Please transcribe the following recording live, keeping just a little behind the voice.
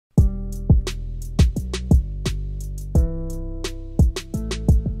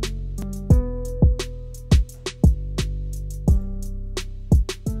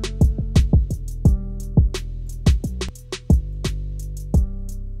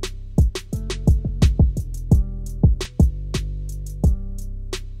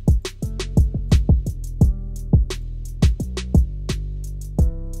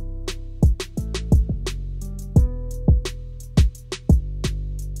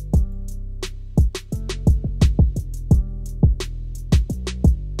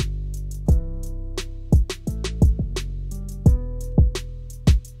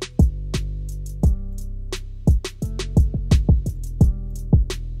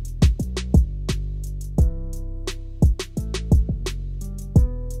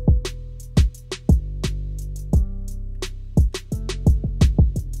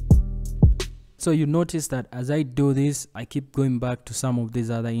So you notice that as I do this, I keep going back to some of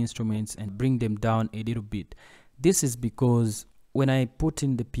these other instruments and bring them down a little bit. This is because when I put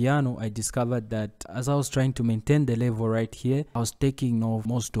in the piano, I discovered that as I was trying to maintain the level right here, I was taking off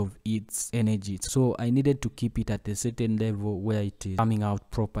most of its energy. So I needed to keep it at a certain level where it is coming out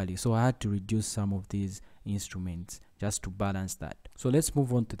properly. So I had to reduce some of these instruments just to balance that. So let's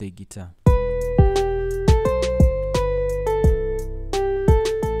move on to the guitar.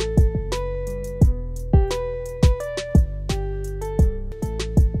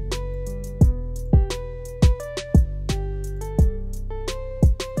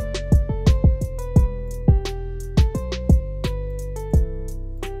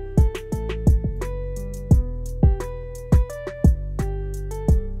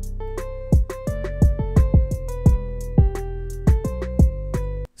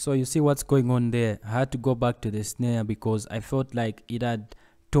 So you see what's going on there. I had to go back to the snare because I felt like it had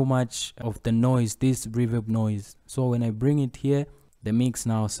too much of the noise, this reverb noise. So when I bring it here, the mix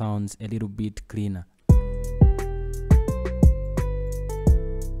now sounds a little bit cleaner.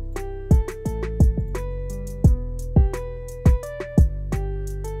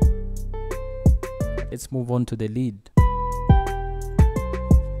 Let's move on to the lead.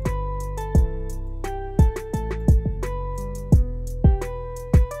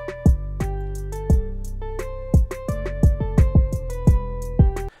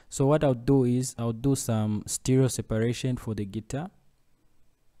 So what I'll do is I'll do some stereo separation for the guitar.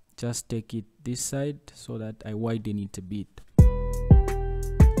 Just take it this side so that I widen it a bit.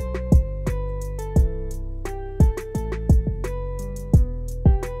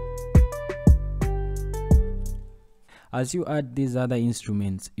 As you add these other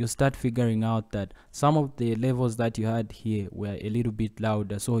instruments, you start figuring out that some of the levels that you had here were a little bit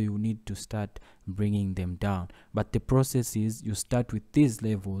louder, so you need to start bringing them down. But the process is you start with these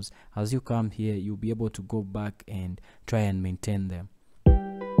levels. As you come here, you'll be able to go back and try and maintain them.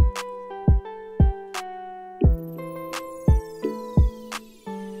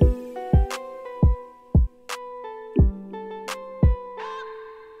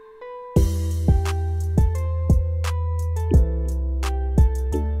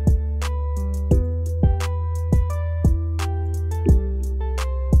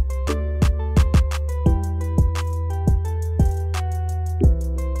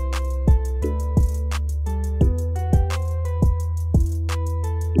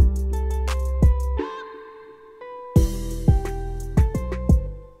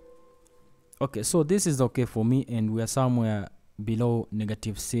 Okay, so this is okay for me, and we are somewhere below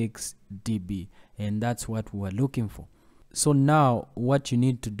 -6 dB, and that's what we are looking for. So now what you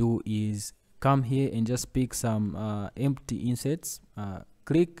need to do is come here and just pick some empty insets,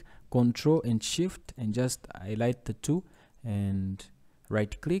 click Control and Shift and just highlight the two, and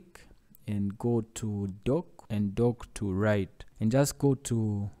right click and go to dock and dock to right, and just go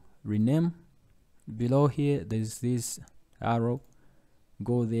to rename. Below here there's this arrow,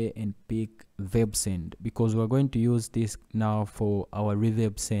 go there and pick Verb Send, because we're going to use this now for our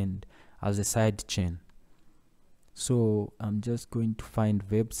reverb send as a side chain. So I'm just going to find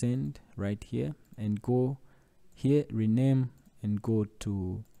Verb Send right here and go here, rename, and go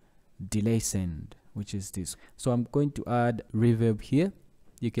to Delay Send, which is this. So I'm going to add reverb here.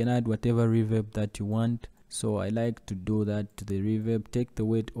 You can add whatever reverb that you want. So I like to do that to the reverb. Take the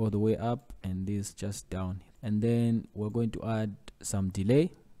weight all the way up and this just down, and then we're going to add some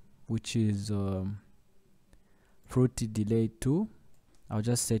delay, which is Fruity Delay 2. I'll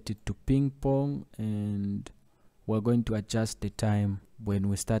just set it to ping pong, and we're going to adjust the time when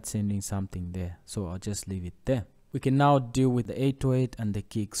we start sending something there. So I'll just leave it there. We can now deal with the 808 and the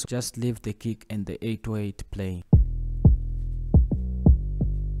kick. So just leave the kick and the 808 playing.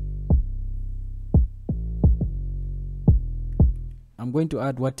 I'm going to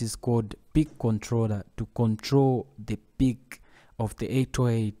add what is called peak controller to control the peak of the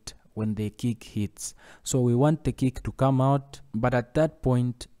 808 when the kick hits. So we want the kick to come out, but at that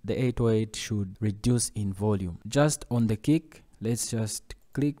point the 808 should reduce in volume. Just on the kick, let's just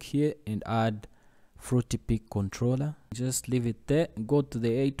click here and add Fruity Peak Controller. Just leave it there. Go to the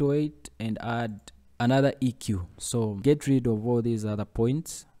 808 and add another EQ. So get rid of all these other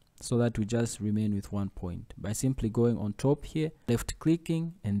points so that we just remain with one point by simply going on top here, left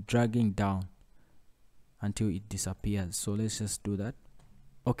clicking and dragging down until it disappears. So let's just do that.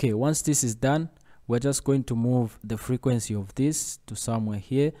 Okay, once this is done, we're just going to move the frequency of this to somewhere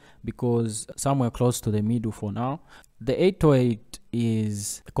here, because somewhere close to the middle for now. The 808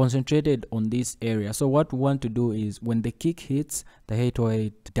 is concentrated on this area. So what we want to do is when the kick hits, the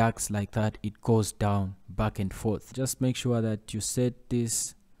 808 ducks like that, it goes down back and forth. Just make sure that you set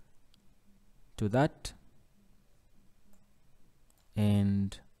this to that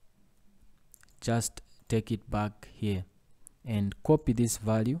and just take it back here and copy this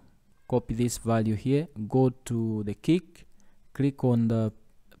value here, go to the kick, click on the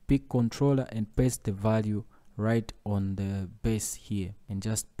pick controller and paste the value right on the bass here and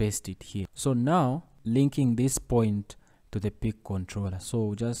just paste it here. So now linking this point to the pick controller,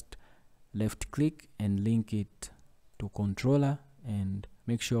 so just left click and link it to controller and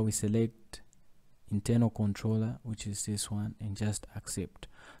make sure we select internal controller, which is this one, and just accept.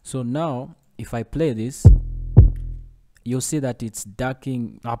 So now if I play this, you'll see that it's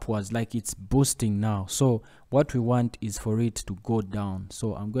darkening upwards, like it's boosting now. So what we want is for it to go down.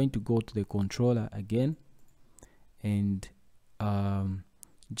 So I'm going to go to the controller again and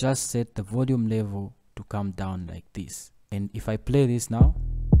just set the volume level to come down like this. And if I play this now,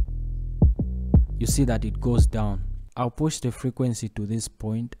 you see that it goes down. I'll push the frequency to this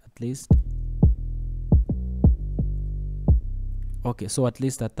point at least. Okay, so at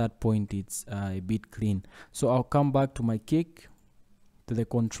least at that point it's a bit clean. So I'll come back to my kick, to the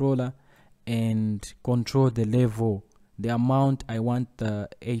controller, and control the level, the amount I want the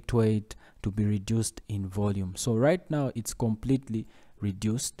 808 to be reduced in volume. So right now it's completely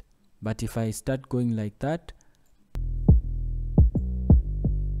reduced, but if I start going like that,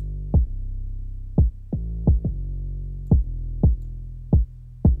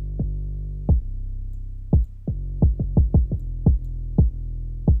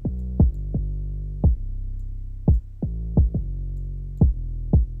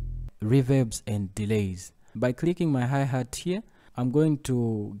 reverbs and delays. By clicking my hi-hat here, I'm going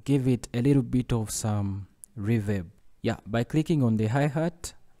to give it a little bit of some reverb. Yeah, by clicking on the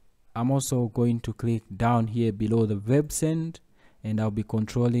hi-hat, I'm also going to click down here below the verb send, and I'll be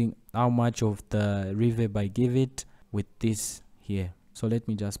controlling how much of the reverb I give it with this here. So let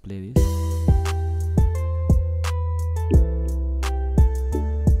me just play this.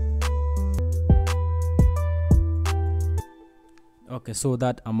 Okay, so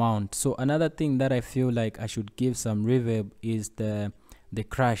that amount. So another thing that I feel like I should give some reverb is the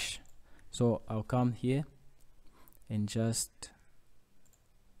crash. So I'll come here and just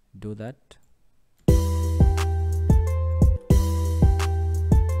do that.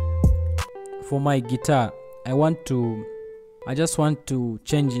 For my guitar, I just want to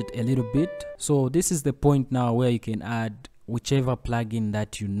change it a little bit. So this is the point now where you can add whichever plugin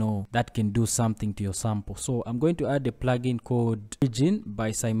that you know that can do something to your sample. So I'm going to add a plugin called Origin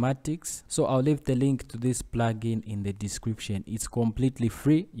by Cymatics. So I'll leave the link to this plugin in the description. It's completely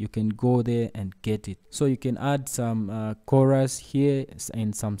free. You can go there and get it. So you can add some chorus here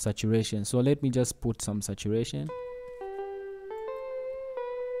and some saturation. So let me just put some saturation.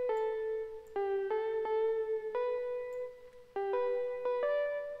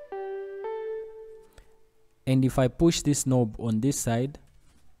 And if I push this knob on this side,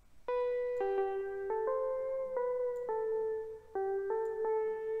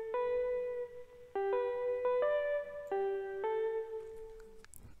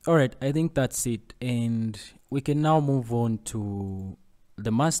 alright, I think that's it, and we can now move on to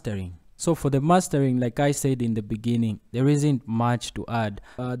the mastering. So for the mastering, like I said in the beginning, there isn't much to add.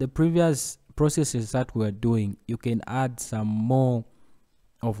 The previous processes that we're doing, you can add some more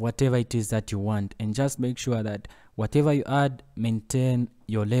of whatever it is that you want, and just make sure that whatever you add, maintain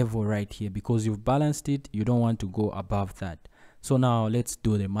your level right here, because you've balanced it. You don't want to go above that. So now let's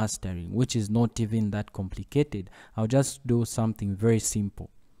do the mastering, which is not even that complicated. I'll just do something very simple.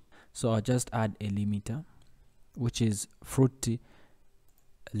 So I'll just add a limiter, which is fruity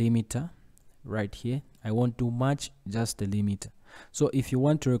limiter right here. I won't do much, just a limiter. So if you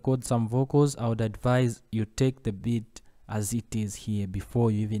want to record some vocals, I would advise you take the beat as it is here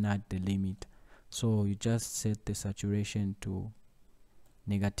before you even add the limit. So you just set the saturation to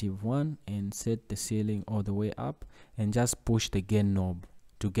 -1 and set the ceiling all the way up, and just push the gain knob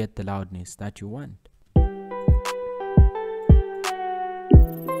to get the loudness that you want.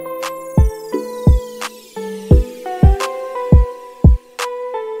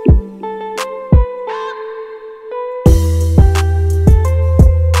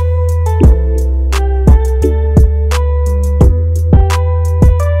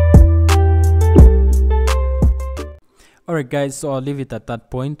 Alright guys, so I'll leave it at that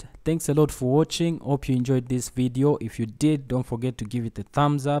point. Thanks a lot for watching. Hope you enjoyed this video. If you did, don't forget to give it a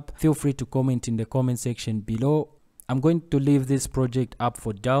thumbs up. Feel free to comment in the comment section below. I'm going to leave this project up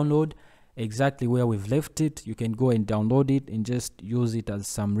for download, exactly where we've left it. You can go and download it and just use it as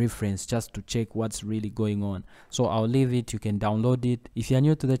some reference just to check what's really going on. So I'll leave it. You can download it. If you're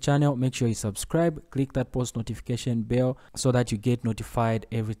new to the channel, make sure you subscribe, click that post notification bell so that you get notified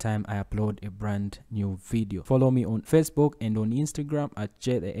every time I upload a brand new video. Follow me on Facebook and on Instagram at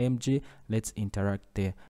JTheMG. Let's interact there.